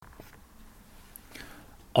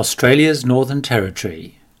Australia's Northern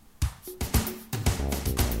Territory.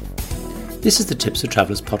 This is the Tips for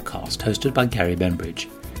Travellers podcast, hosted by Gary Bembridge.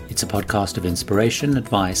 It's a podcast of inspiration,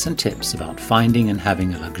 advice and tips about finding and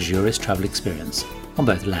having a luxurious travel experience on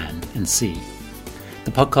both land and sea.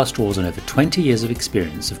 The podcast draws on over 20 years of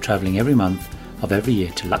experience of travelling every month of every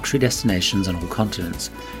year to luxury destinations on all continents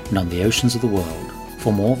and on the oceans of the world.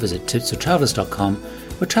 For more, visit tipsfortravellers.com,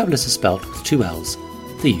 where travellers is spelt with two L's,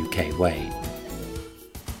 the UK way.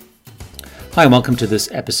 Hi and welcome to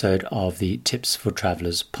this episode of the Tips for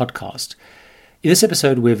Travellers podcast. In this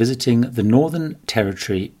episode we're visiting the Northern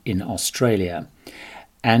Territory in Australia,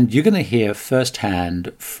 and you're going to hear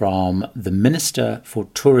firsthand from the Minister for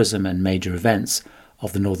Tourism and Major Events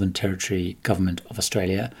of the Northern Territory Government of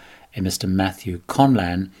Australia, a Mr. Matthew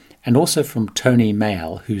Conlan, and also from Tony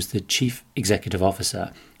Mayall, who's the Chief Executive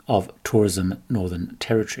Officer of Tourism Northern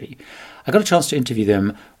Territory. I got a chance to interview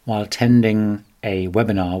them while attending a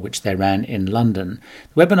webinar which they ran in London.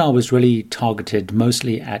 The webinar was really targeted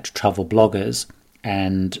mostly at travel bloggers,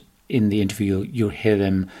 and in the interview you'll hear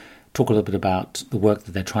them talk a little bit about the work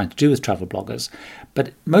that they're trying to do with travel bloggers.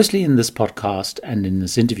 But mostly in this podcast and in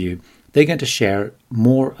this interview, they're going to share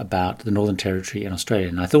more about the Northern Territory in Australia.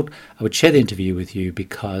 And I thought I would share the interview with you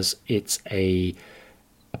because it's a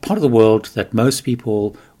part of the world that most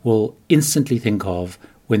people will instantly think of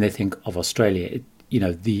when they think of Australia.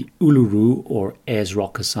 The Uluru, or Ayers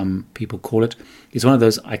Rock as some people call it, is one of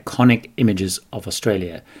those iconic images of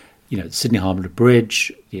Australia. The Sydney Harbour Bridge,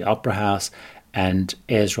 the Opera House, and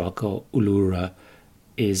Ayers Rock or Uluru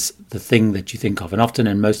is the thing that you think of. And often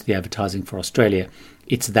in most of the advertising for Australia,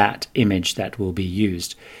 it's that image that will be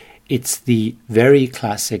used. It's the very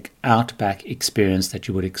classic outback experience that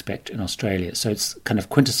you would expect in Australia. So it's kind of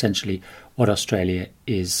quintessentially what Australia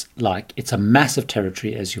is like. It's a massive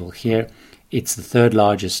territory, as you'll hear. It's the third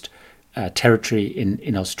largest territory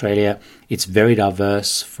in Australia. It's very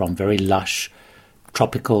diverse, from very lush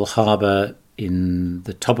tropical harbour in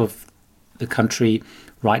the top of the country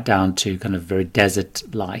right down to kind of very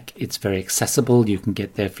desert-like. It's very accessible. You can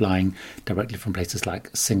get there flying directly from places like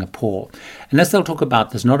Singapore. And as they'll talk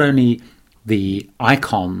about, there's not only the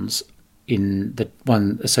icons in that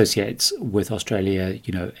one associates with Australia,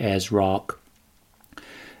 Ayers Rock,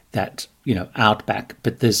 that, outback,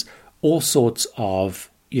 but there's all sorts of,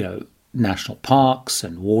 national parks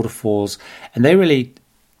and waterfalls, and they really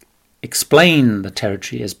explain the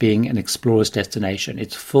territory as being an explorer's destination.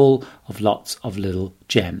 It's full of lots of little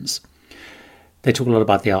gems. They talk a lot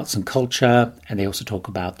about the arts and culture, and they also talk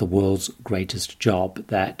about the world's greatest job,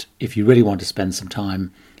 that if you really want to spend some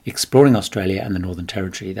time exploring Australia and the Northern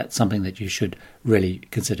Territory, that's something that you should really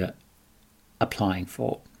consider applying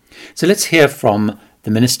for. So let's hear from the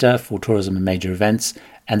Minister for Tourism and Major Events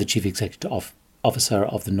and the Chief Executive Officer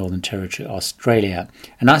of the Northern Territory, Australia.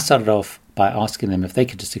 And I started off by asking them if they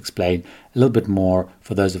could just explain a little bit more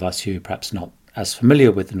for those of us who are perhaps not as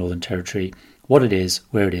familiar with the Northern Territory, what it is,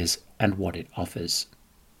 where it is, and what it offers.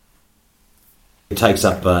 It takes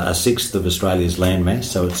up a sixth of Australia's landmass,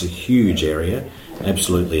 so it's a huge area,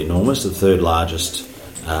 absolutely enormous, the third largest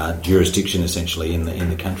jurisdiction essentially in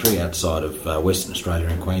the country outside of Western Australia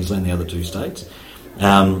and Queensland, the other two states.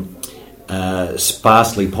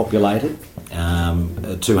 Sparsely populated,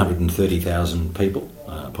 230,000 people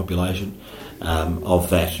population. Of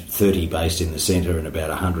that, 30 based in the centre and about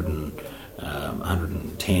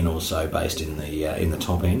 110 or so based in the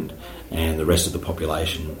top end, and the rest of the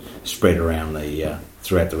population spread around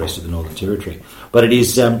throughout the rest of the Northern Territory. But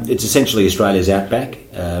it's essentially Australia's outback.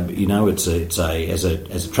 It's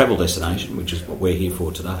a travel destination, which is what we're here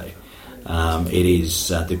for today. It is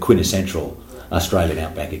the quintessential Australian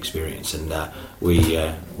outback experience, and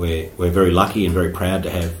we're very lucky and very proud to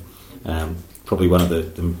have probably one of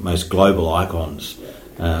the most global icons,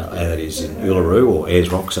 that is in Uluru, or Ayers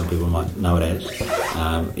Rock, some people might know it as,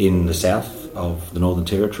 in the south of the Northern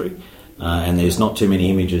Territory. And there's not too many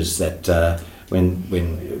images that when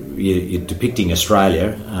you're depicting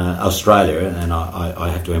Australia, and I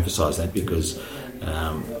have to emphasise that because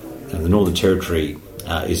the Northern Territory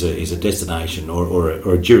is a destination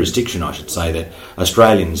or a jurisdiction, I should say, that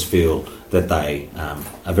Australians feel that they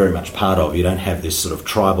are very much part of. You don't have this sort of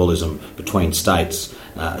tribalism between states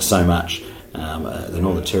so much. The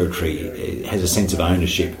Northern Territory has a sense of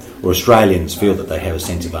ownership, or Australians feel that they have a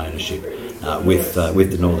sense of ownership with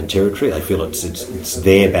the Northern Territory. They feel it's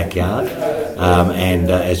their backyard, and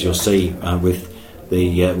as you'll see with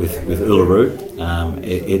Uluru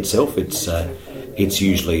itself, it's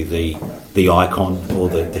usually the icon or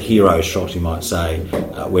the hero shot, you might say,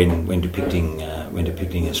 when depicting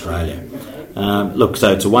Australia. Look,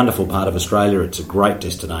 so it's a wonderful part of Australia. It's a great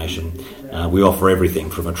destination. We offer everything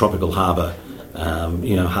from a tropical harbour,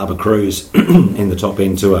 harbour cruise in the top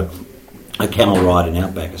end to a camel ride in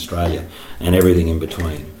outback Australia, and everything in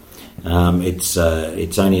between. It's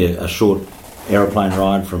only a short aeroplane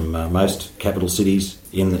ride from most capital cities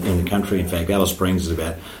in the country. In fact, Alice Springs is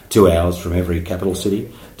about 2 hours from every capital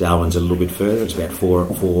city. Darwin's a little bit further. It's about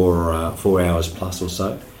 4 hours plus or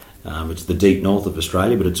so. It's the deep north of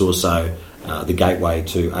Australia, but it's also the gateway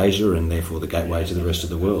to Asia and therefore the gateway to the rest of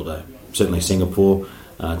the world. Certainly Singapore,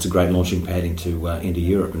 it's a great launching pad into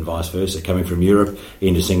Europe and vice versa. Coming from Europe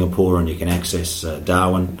into Singapore, and you can access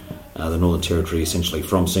Darwin, the Northern Territory, essentially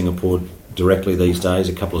from Singapore directly these days.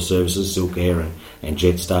 A couple of services, Silk Air and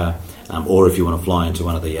Jetstar. Or if you want to fly into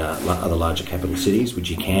one of the other larger capital cities, which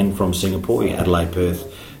you can from Singapore, Adelaide,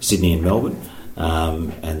 Perth, Sydney and Melbourne.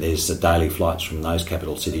 And there's daily flights from those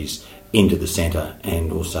capital cities into the centre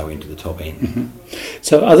and also into the top end. Mm-hmm.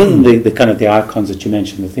 So other than the kind of the icons that you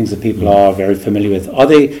mentioned, the things that people are very familiar with, are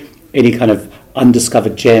there any kind of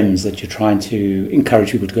undiscovered gems that you're trying to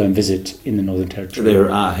encourage people to go and visit in the Northern Territory?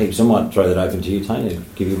 There are heaps. I might throw that open to you, Tony, to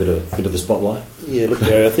give you a bit of the spotlight. Yeah, look,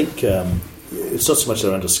 Gary, I think it's not so much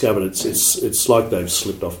they're undiscovered. It's like they've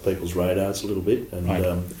slipped off people's radars a little bit, and right.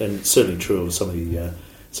 And it's certainly true of some of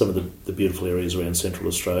the beautiful areas around Central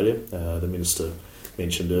Australia. The Minister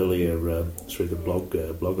mentioned earlier through the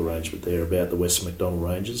blog arrangement there about the Western Macdonnell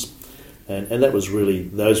Ranges, and that was really,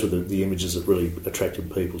 those were the images that really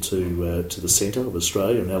attracted people to the centre of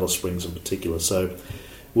Australia and Alice Springs in particular. So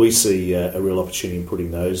we see a real opportunity in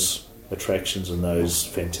putting those attractions and those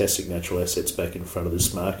fantastic natural assets back in front of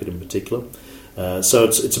this market in particular. So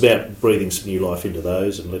it's about breathing some new life into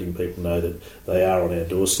those and letting people know that they are on our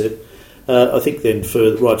doorstep. I think then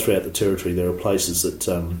right throughout the Territory there are places that,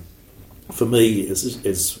 for me,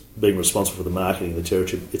 as being responsible for the marketing of the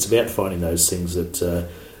Territory, it's about finding those things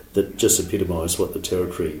that just epitomise what the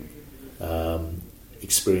Territory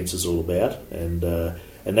experience is all about, and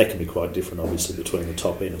that can be quite different, obviously, between the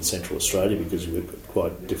top end and Central Australia, because we've got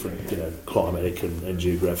quite different, climatic and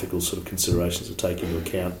geographical sort of considerations to take into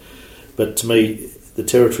account. But to me, the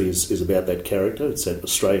Territory is about that character. It's that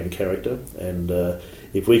Australian character, and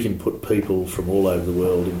if we can put people from all over the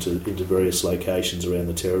world into various locations around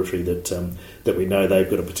the Territory that we know they've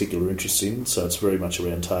got a particular interest in, so it's very much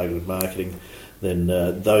around targeted marketing, then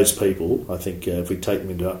those people, I think, if we take them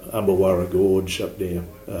into Umberwarra Gorge up near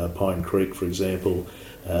Pine Creek, for example,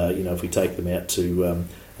 if we take them out to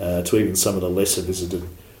even some of the lesser visited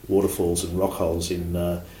waterfalls and rock holes in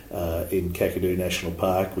Kakadu National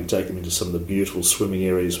Park, we take them into some of the beautiful swimming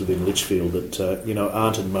areas within Litchfield that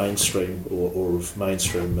aren't in mainstream or of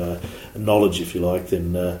mainstream knowledge, if you like,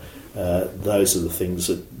 then those are the things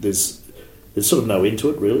that there's sort of no end to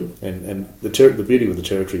it, really. And the beauty with the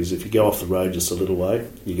Territory is if you go off the road just a little way,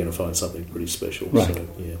 you're going to find something pretty special. Right. So,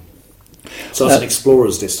 yeah. So it's an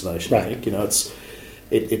explorer's destination, right. I think.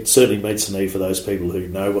 It certainly meets the need for those people who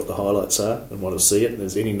know what the highlights are and want to see it. And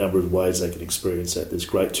there's any number of ways they can experience that. There's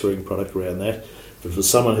great touring product around that. But for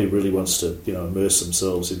someone who really wants to, immerse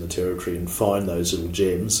themselves in the Territory and find those little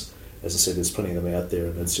gems, as I said, there's plenty of them out there,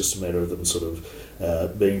 and it's just a matter of them sort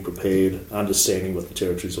of being prepared, understanding what the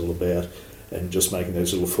Territory is all about, and just making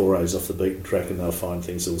those little forays off the beaten track, and they'll find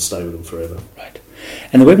things that will stay with them forever. Right.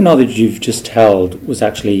 And the webinar that you've just held was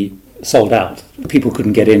actually sold out. People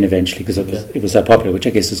couldn't get in eventually because it was so popular, which I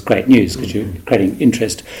guess is great news because you're creating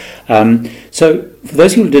interest. So for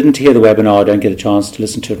those people who didn't hear the webinar, don't get a chance to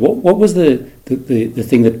listen to it, what was the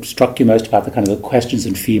thing that struck you most about the kind of the questions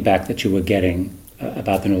and feedback that you were getting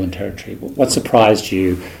about the Northern Territory? What surprised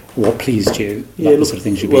you? What pleased you about the sort of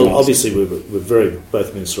things you've been asked? Obviously we're very,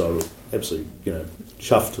 both Minister and I were absolutely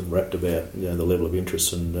chuffed and rapt about the level of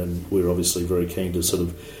interest, and we're obviously very keen to sort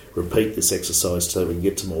of repeat this exercise so we can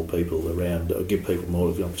get to more people around, or give people more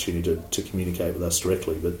of the opportunity to communicate with us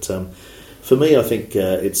directly. But for me, I think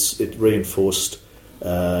it reinforced.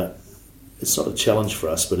 It's not a challenge for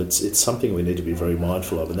us, but it's something we need to be very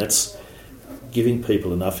mindful of, and that's giving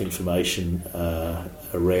people enough information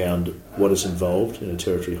around what is involved in a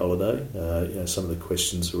Territory holiday. Some of the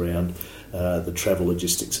questions around the travel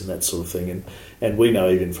logistics and that sort of thing, and we know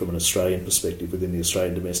even from an Australian perspective within the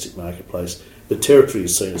Australian domestic marketplace, the Territory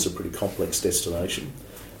is seen as a pretty complex destination.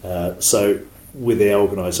 So with our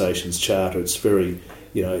organisation's charter, it's very,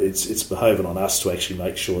 it's behoving on us to actually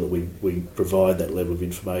make sure that we provide that level of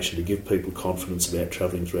information to give people confidence about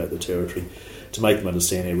travelling throughout the Territory, to make them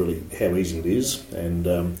understand how easy it is, and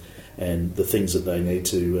the things that they need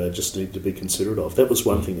to be considerate of. That was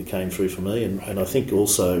one thing that came through for me, and I think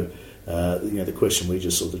also the question we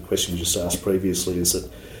just asked previously is that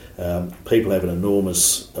people have an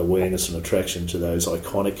enormous awareness and attraction to those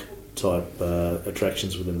iconic type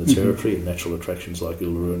attractions within the territory, and natural attractions like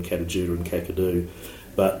Uluru and Katajuda and Kakadu.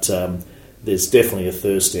 But there's definitely a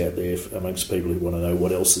thirst out there amongst people who want to know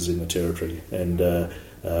what else is in the territory. And,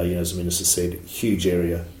 as the Minister said, huge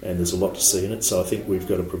area, and there's a lot to see in it. So I think we've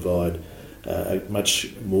got to provide a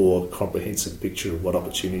much more comprehensive picture of what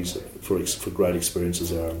opportunities for great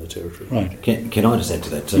experiences are in the territory. Right. Can I just add to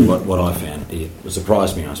that too? What I found, it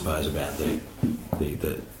surprised me, I suppose, about the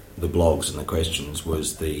blogs and the questions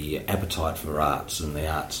was the appetite for arts and the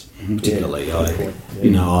arts particularly.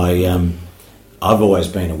 I've always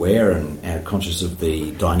been aware and conscious of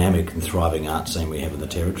the dynamic and thriving art scene we have in the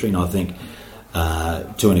territory, and I think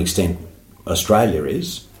to an extent Australia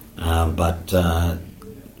is, but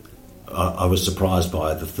I was surprised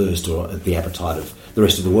by the thirst or the appetite of the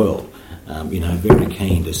rest of the world. Very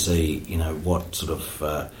keen to see what sort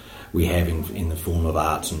of we have in the form of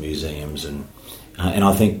arts and museums, and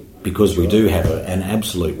I think because we do have an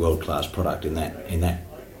absolute world-class product in that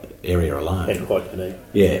area alone, and quite unique.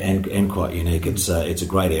 Yeah, and quite unique. It's a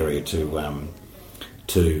great area to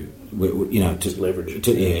leverage.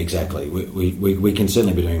 Exactly. We can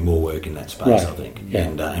certainly be doing more work in that space, right. I think,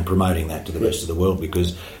 and promoting that to the rest of the world,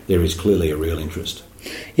 because there is clearly a real interest.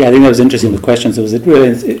 Yeah, I think that was interesting with questions. It was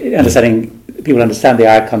really understanding. People understand the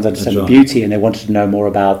icons, understand the beauty, and they wanted to know more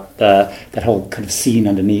about that whole kind of scene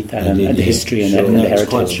underneath that, and the history and the heritage. It's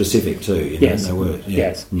quite specific too. Yes. They were. Yeah.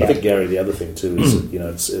 Yes. I think, Gary, the other thing too is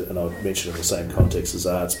that, and I mentioned in the same context as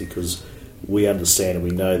arts, because we understand and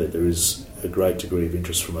we know that there is a great degree of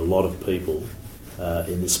interest from a lot of people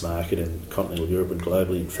in this market and continental Europe and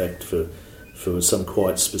globally, in fact, for some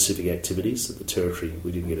quite specific activities that the territory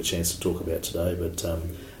we didn't get a chance to talk about today, but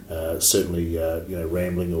certainly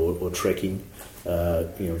rambling or trekking, for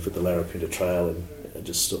the Larapinta Trail, and it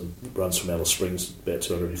just sort of runs from Alice Springs about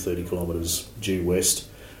 230 kilometres due west,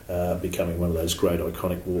 becoming one of those great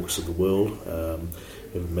iconic walks of the world.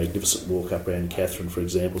 A magnificent walk up around Katherine, for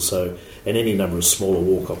example. So, and any number of smaller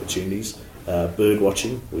walk opportunities. Bird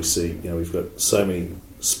watching, we see, we've got so many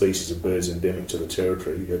species of birds endemic to the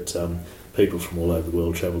territory that people from all over the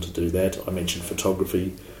world travel to do that. I mentioned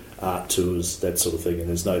photography, art tours, that sort of thing, and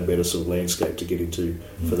there's no better sort of landscape to get into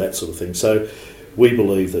for that sort of thing. So we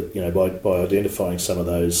believe that by identifying some of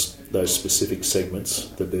those specific segments,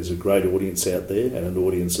 that there's a great audience out there, and an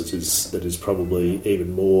audience that is probably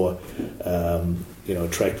even more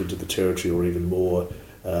attracted to the territory, or even more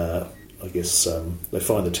they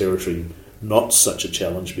find the territory not such a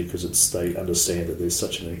challenge because they understand that there's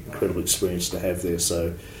such an incredible experience to have there.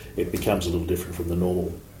 So it becomes a little different from the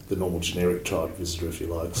normal generic type visitor, if you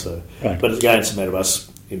like. So, right. But again, it's a matter of us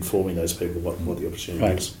informing those people what the opportunity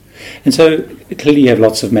is. And so clearly you have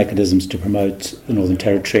lots of mechanisms to promote the Northern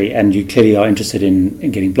Territory, and you clearly are interested in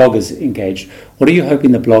getting bloggers engaged. What are you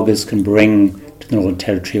hoping the bloggers can bring to the Northern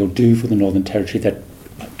Territory or do for the Northern Territory that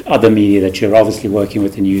other media that you're obviously working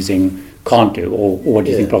with and using can't do, or what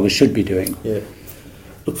do you think bloggers should be doing? Yeah.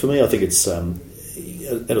 Look, for me, I think it's in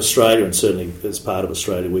Australia, and certainly as part of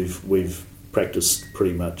Australia, we've practiced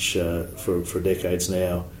pretty much for decades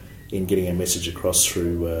now in getting our message across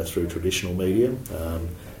through traditional media,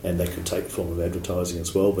 and that can take the form of advertising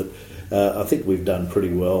as well. But I think we've done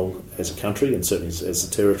pretty well as a country, and certainly as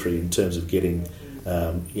a territory, in terms of getting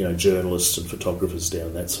journalists and photographers down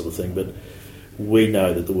and that sort of thing. But we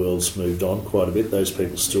know that the world's moved on quite a bit. Those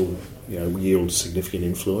people still yield significant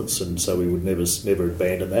influence, and so we would never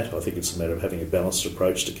abandon that. I think it's a matter of having a balanced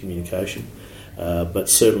approach to communication, but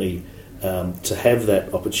certainly to have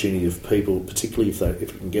that opportunity of people, particularly if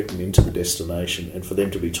we can get them into the destination, and for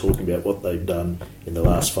them to be talking about what they've done in the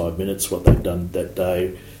last 5 minutes, what they've done that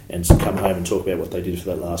day, and to come home and talk about what they did for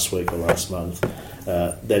that last week or last month,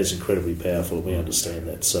 that is incredibly powerful, and we understand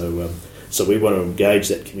that. So we want to engage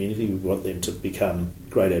that community. We want them to become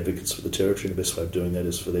great advocates for the territory, and the best way of doing that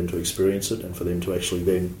is for them to experience it, and for them to actually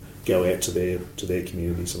then go out to their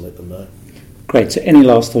communities and let them know. Great. So any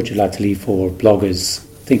last thought you'd like to leave for bloggers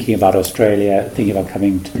thinking about Australia, thinking about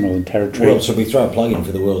coming to the Northern Territory? Well, should we throw a plug in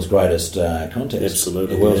for the world's greatest contest?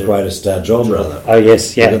 Absolutely. The world's greatest job, rather. Oh,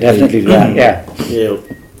 yes, definitely do that, Yeah,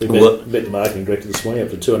 we met the marketing director this morning, up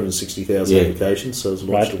to 260,000 applications, so it was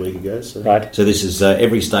launched a week ago. So. Right. So this is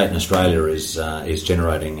every state in Australia is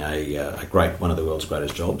generating a great one of the world's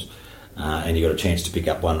greatest jobs, and you got a chance to pick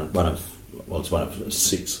up one of well, it's one of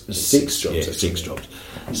Six jobs. Yeah, actually. 6 jobs.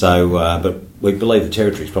 So, but we believe the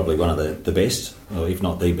Territory is probably one of the best, or if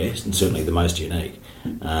not the best, and certainly the most unique.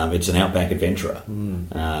 It's an outback adventurer,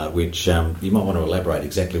 which you might want to elaborate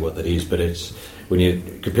exactly what that is, but it's when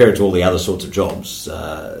you compare it to all the other sorts of jobs,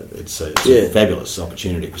 it's a fabulous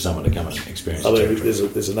opportunity for someone to come and experience the Territory.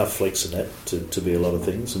 There's enough flex in that to be a lot of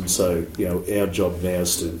things, and so our job now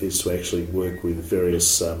is to actually work with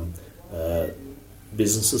various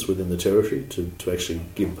businesses within the Territory to actually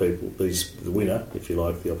give people the winner, if you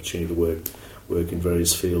like, the opportunity to work in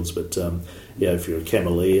various fields. But if you're a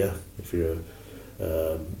cameleer, if you're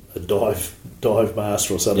a dive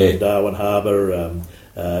master or something in Darwin Harbour,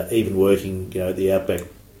 even working at the outback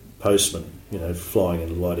postman, flying in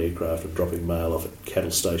a light aircraft and dropping mail off at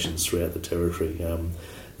cattle stations throughout the Territory.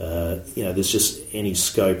 There's just any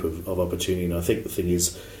scope of opportunity, and I think the thing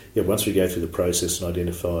is, once we go through the process and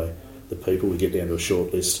identify the people, we get down to a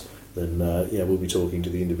short list, then we'll be talking to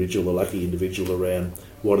the individual, the lucky individual, around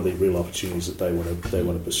what are the real opportunities that they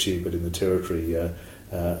want to pursue. But in the Territory,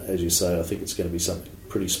 as you say, I think it's going to be something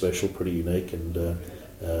pretty special, pretty unique, and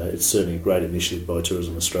it's certainly a great initiative by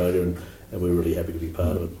Tourism Australia, and we're really happy to be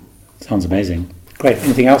part of it. Sounds amazing. Great.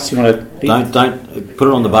 Anything else you want to... Don't put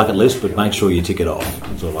it on the bucket list, but make sure you tick it off.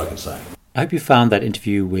 That's all I can say. I hope you found that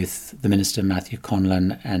interview with the Minister, Matthew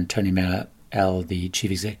Conlon, and Tony Miller-El, the Chief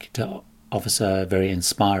Executive Officer, very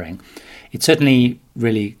inspiring. It certainly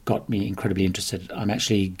really got me incredibly interested. I'm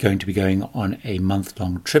actually going to be going on a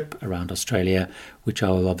month-long trip around Australia, which I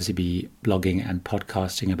will obviously be blogging and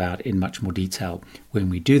podcasting about in much more detail when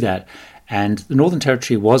we do that. And the Northern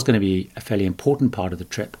Territory was going to be a fairly important part of the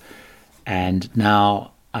trip. And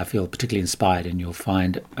now I feel particularly inspired, and you'll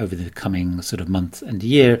find over the coming sort of month and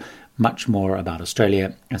year much more about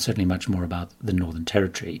Australia, and certainly much more about the Northern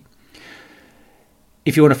Territory.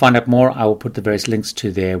 If you want to find out more, I will put the various links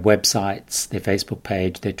to their websites, their Facebook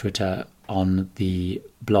page, their Twitter on the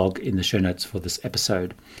blog in the show notes for this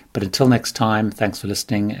episode. But until next time, thanks for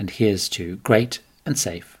listening, and here's to great and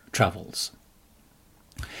safe travels.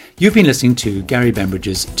 You've been listening to Gary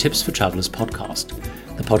Bembridge's Tips for Travellers podcast,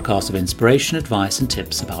 the podcast of inspiration, advice and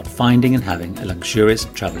tips about finding and having a luxurious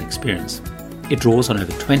travel experience. It draws on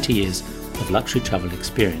over 20 years of luxury travel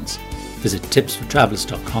experience. Visit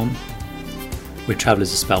tipsfortravellers.com, where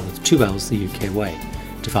travellers are spelled with 2 L's the UK way,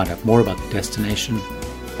 to find out more about the destination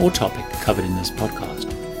or topic covered in this podcast.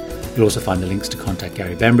 You'll also find the links to contact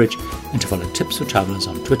Gary Bembridge and to follow Tips for Travellers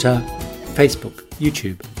on Twitter, Facebook,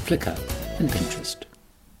 YouTube, Flickr and Pinterest.